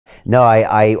No,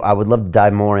 I would love to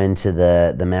dive more into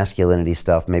the masculinity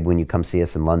stuff. Maybe when you come see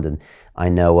us in London. I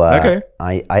know. Okay.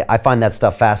 I find that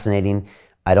stuff fascinating.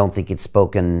 I don't think it's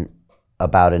spoken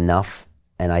about enough,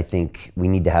 and I think we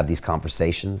need to have these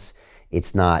conversations.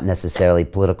 It's not necessarily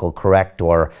political correct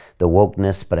or the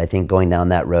wokeness, but I think going down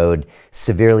that road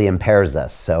severely impairs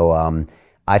us. So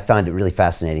I find it really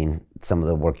fascinating, some of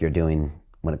the work you're doing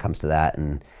when it comes to that.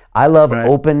 And I love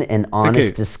open and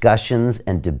honest discussions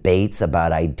and debates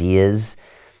about ideas.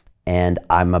 And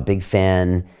I'm a big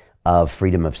fan of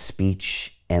freedom of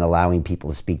speech and allowing people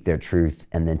to speak their truth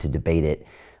and then to debate it.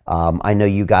 I know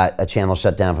you got a channel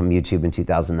shut down from YouTube in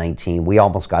 2019. We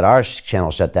almost got our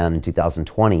channel shut down in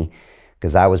 2020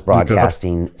 because I was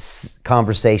broadcasting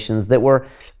conversations that were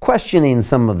questioning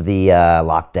some of the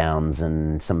lockdowns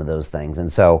and some of those things.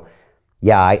 And so,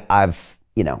 yeah, I've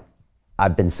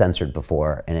been censored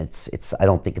before, and I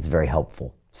don't think it's very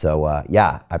helpful. So,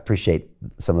 yeah, I appreciate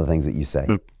some of the things that you say.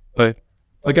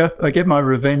 I get my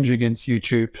revenge against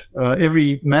YouTube.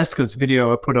 Every Maskers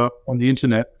video I put up on the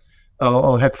internet,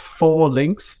 I'll have 4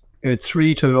 links,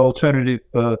 3 to alternative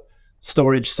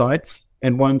storage sites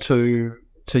and 1 to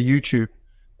YouTube.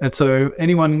 And so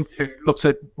anyone who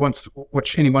wants to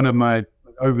watch any one of my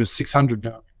over 600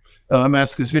 now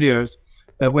Maskers videos,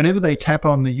 whenever they tap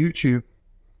on the YouTube,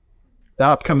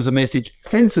 up comes a message,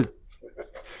 censored.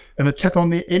 And I tap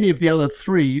on any of the other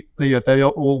 3, they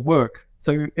all work.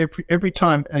 So every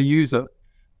time a user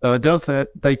does that,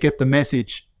 they get the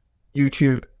message,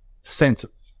 YouTube censors.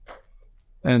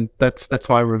 And that's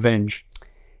why revenge.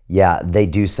 Yeah, they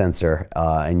do censor,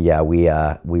 and yeah, we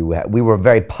were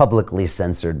very publicly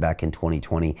censored back in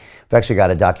 2020. We've actually got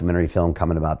a documentary film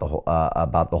coming about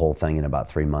the whole thing in about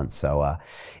 3 months. So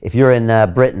if you're in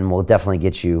Britain, we'll definitely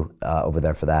get you over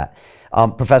there for that.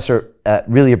 Professor,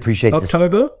 really appreciate this.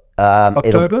 October?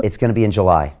 October? It's going to be in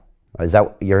July. Is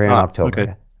that you're here in October?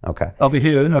 Okay. Okay. I'll be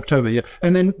here in October. Yeah,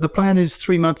 and then the plan is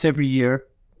 3 months every year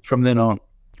from then on.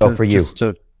 Oh, for you.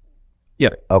 Yeah.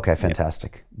 Okay,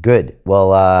 fantastic. Yeah. Good.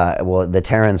 Well, the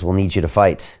Terrans will need you to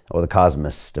fight, or the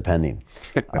Cosmos, depending.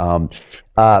 And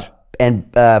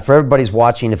for everybody's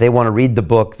watching, if they want to read the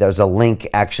book, there's a link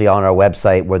actually on our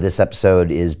website where this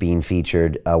episode is being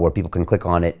featured, where people can click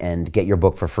on it and get your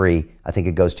book for free. I think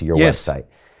it goes to your website.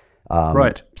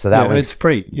 Right. So that it's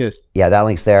free. Yes. Yeah, that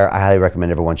link's there. I highly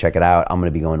recommend everyone check it out. I'm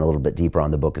going to be going a little bit deeper on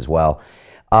the book as well.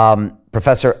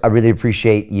 Professor, I really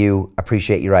appreciate you.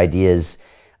 Appreciate your ideas.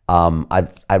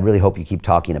 I really hope you keep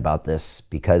talking about this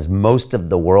because most of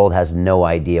the world has no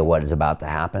idea what is about to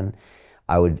happen.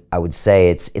 I would say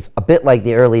it's a bit like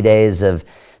the early days of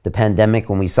the pandemic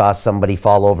when we saw somebody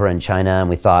fall over in China and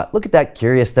we thought, look at that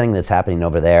curious thing that's happening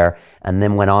over there, and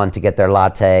then went on to get their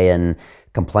latte and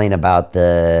complain about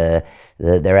their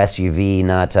SUV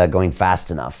not going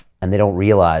fast enough. And they don't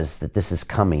realize that this is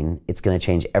coming. It's going to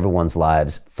change everyone's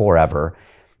lives forever.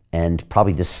 And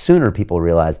probably the sooner people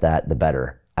realize that, the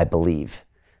better. I believe.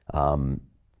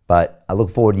 But I look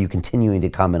forward to you continuing to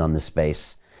comment on this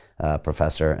space,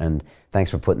 Professor, and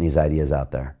thanks for putting these ideas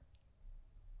out there.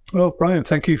 Well, Brian,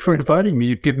 thank you for inviting me.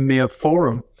 You've given me a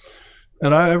forum.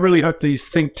 And I really hope these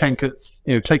think tankers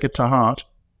take it to heart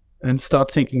and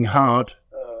start thinking hard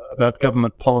about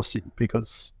government policy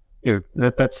because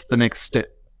that's the next step.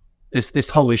 This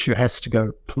whole issue has to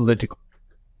go political.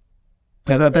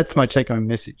 Now, that's my take-home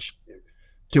message.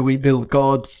 Do we build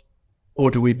gods? Or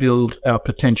do we build our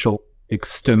potential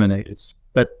exterminators?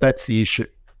 That's the issue.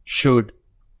 Should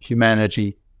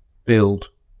humanity build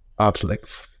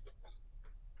Artilects?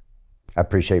 I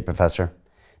appreciate it, Professor.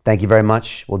 Thank you very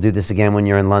much. We'll do this again when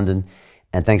you're in London.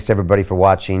 And thanks to everybody for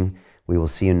watching. We will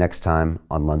see you next time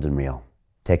on London Real.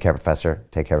 Take care, Professor.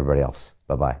 Take care, everybody else.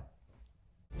 Bye-bye.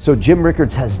 So Jim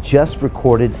Rickards has just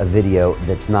recorded a video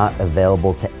that's not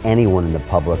available to anyone in the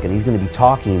public, and he's going to be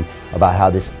talking about how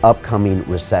this upcoming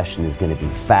recession is going to be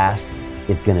fast,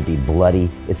 it's going to be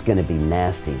bloody, it's going to be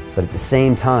nasty. But at the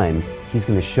same time, he's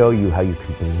going to show you how you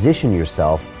can position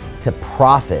yourself to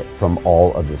profit from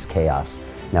all of this chaos.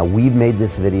 Now, we've made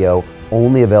this video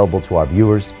only available to our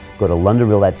viewers. Go to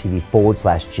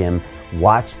londonreal.tv/Jim.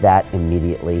 Watch that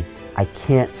immediately. I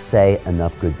can't say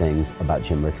enough good things about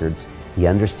Jim Rickards. He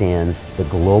understands the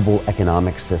global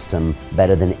economic system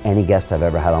better than any guest I've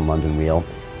ever had on London Real.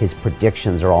 His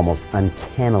predictions are almost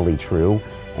uncannily true,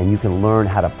 and you can learn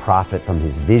how to profit from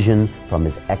his vision, from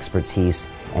his expertise,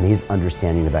 and his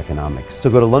understanding of economics. So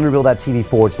go to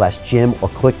londonreal.tv/Jim or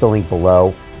click the link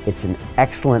below. It's an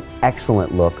excellent,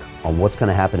 excellent look on what's going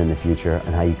to happen in the future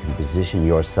and how you can position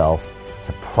yourself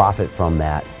to profit from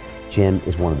that. Jim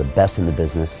is one of the best in the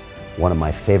business, one of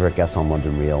my favorite guests on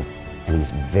London Real, and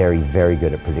he's very, very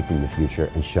good at predicting the future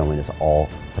and showing us all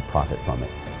to profit from it.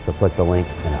 So click the link,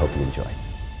 and I hope you enjoy.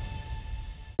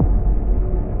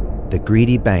 The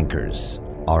greedy bankers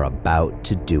are about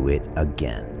to do it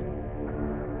again.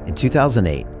 In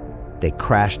 2008, they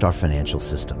crashed our financial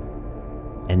system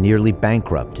and nearly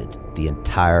bankrupted the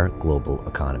entire global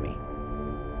economy.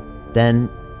 Then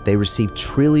they received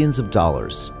trillions of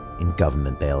dollars in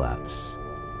government bailouts.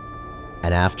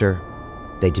 And after,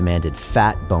 they demanded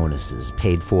fat bonuses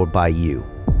paid for by you,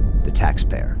 the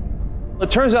taxpayer. It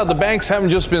turns out the banks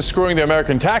haven't just been screwing the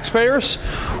American taxpayers,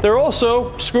 they're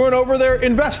also screwing over their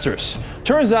investors.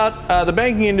 Turns out the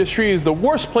banking industry is the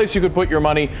worst place you could put your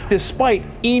money, despite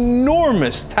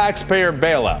enormous taxpayer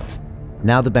bailouts.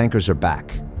 Now the bankers are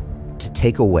back to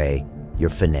take away your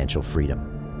financial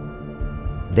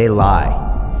freedom. They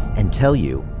lie and tell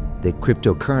you that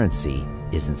cryptocurrency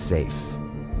isn't safe.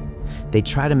 They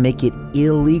try to make it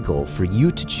illegal for you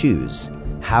to choose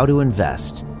how to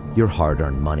invest your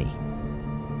hard-earned money.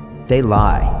 They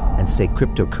lie and say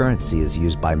cryptocurrency is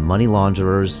used by money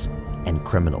launderers and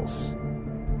criminals.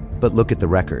 But look at the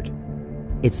record.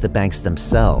 It's the banks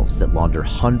themselves that launder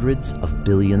hundreds of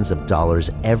billions of dollars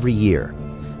every year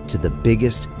to the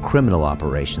biggest criminal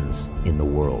operations in the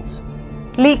world.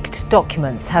 Leaked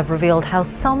documents have revealed how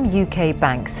some UK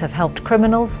banks have helped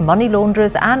criminals, money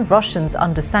launderers and Russians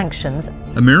under sanctions.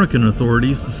 American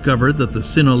authorities discovered that the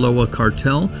Sinaloa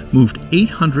cartel moved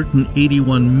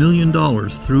 $881 million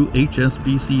through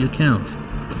HSBC accounts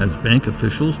as bank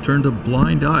officials turned a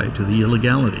blind eye to the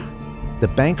illegality. The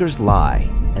bankers lie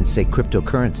and say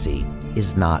cryptocurrency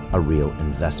is not a real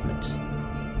investment.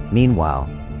 Meanwhile,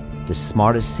 the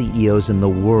smartest CEOs in the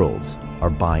world are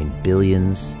buying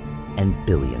billions and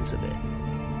billions of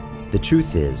it. The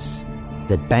truth is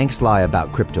that banks lie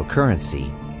about cryptocurrency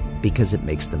because it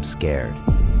makes them scared.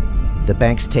 The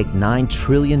banks take $9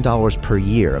 trillion per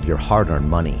year of your hard-earned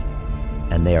money,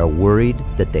 and they are worried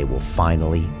that they will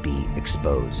finally be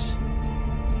exposed.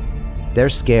 They're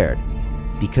scared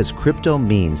because crypto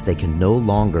means they can no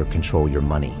longer control your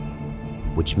money,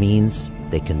 which means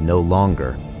they can no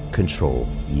longer control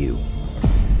you.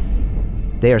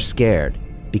 They are scared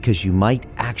because you might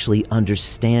actually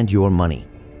understand your money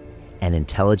and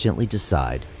intelligently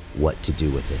decide what to do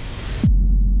with it.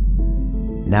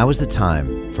 Now is the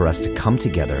time for us to come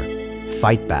together,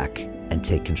 fight back, and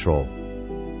take control.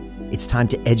 It's time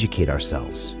to educate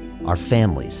ourselves, our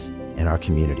families, and our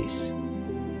communities.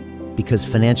 Because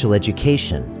financial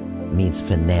education means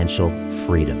financial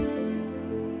freedom.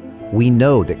 We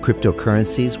know that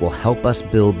cryptocurrencies will help us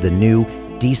build the new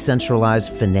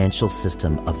decentralized financial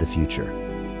system of the future.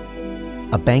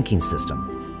 A banking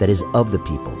system that is of the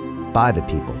people, by the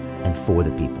people, and for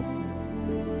the people.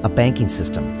 A banking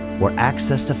system where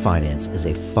access to finance is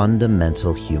a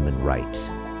fundamental human right.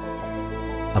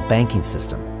 A banking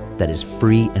system that is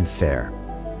free and fair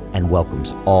and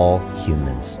welcomes all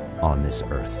humans on this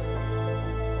earth.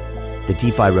 The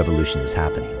DeFi revolution is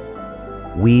happening.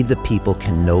 We, the people,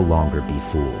 can no longer be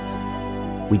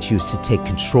fooled. We choose to take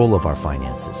control of our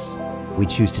finances. We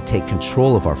choose to take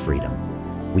control of our freedom.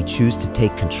 We choose to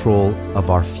take control of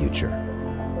our future.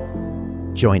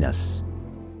 Join us,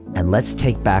 and let's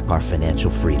take back our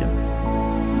financial freedom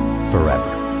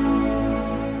forever.